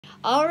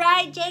All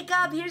right,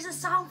 Jacob, here's a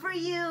song for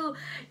you.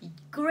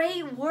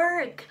 Great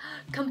work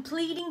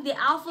completing the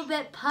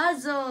alphabet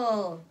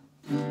puzzle.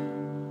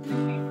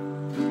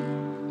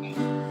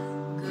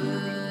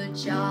 Good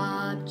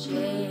job,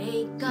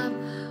 Jacob.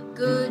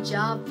 Good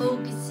job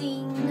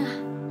focusing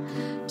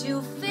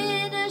to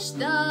finish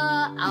the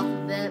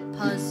alphabet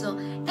puzzle.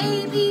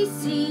 A, B,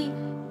 C,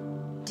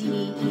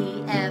 D,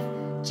 E, F,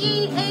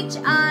 G, H,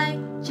 I,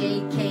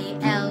 J, K,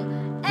 L,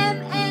 M,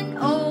 N,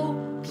 O,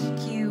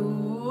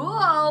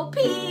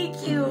 P,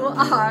 Q,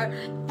 R,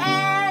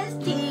 S,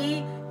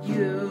 T,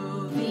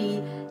 U,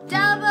 V,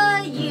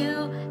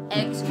 W,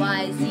 X,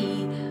 Y,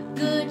 Z.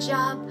 Good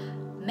job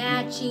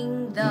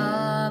matching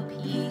the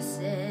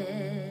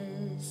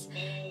pieces.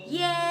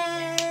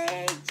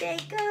 Yay,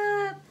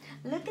 Jacob!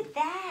 Look at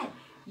that.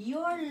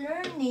 You're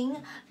learning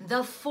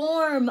the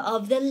form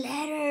of the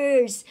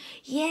letters.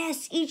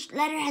 Yes, each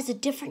letter has a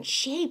different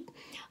shape,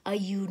 a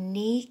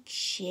unique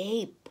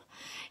shape.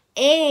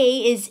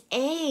 A is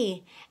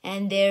A,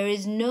 and there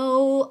is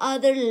no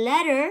other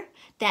letter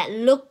that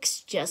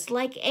looks just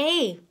like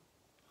A.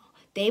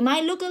 They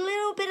might look a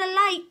little bit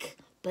alike,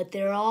 but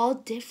they're all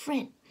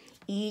different.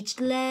 Each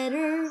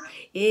letter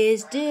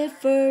is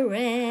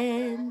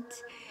different.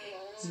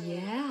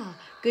 Yeah,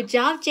 good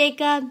job,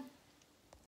 Jacob.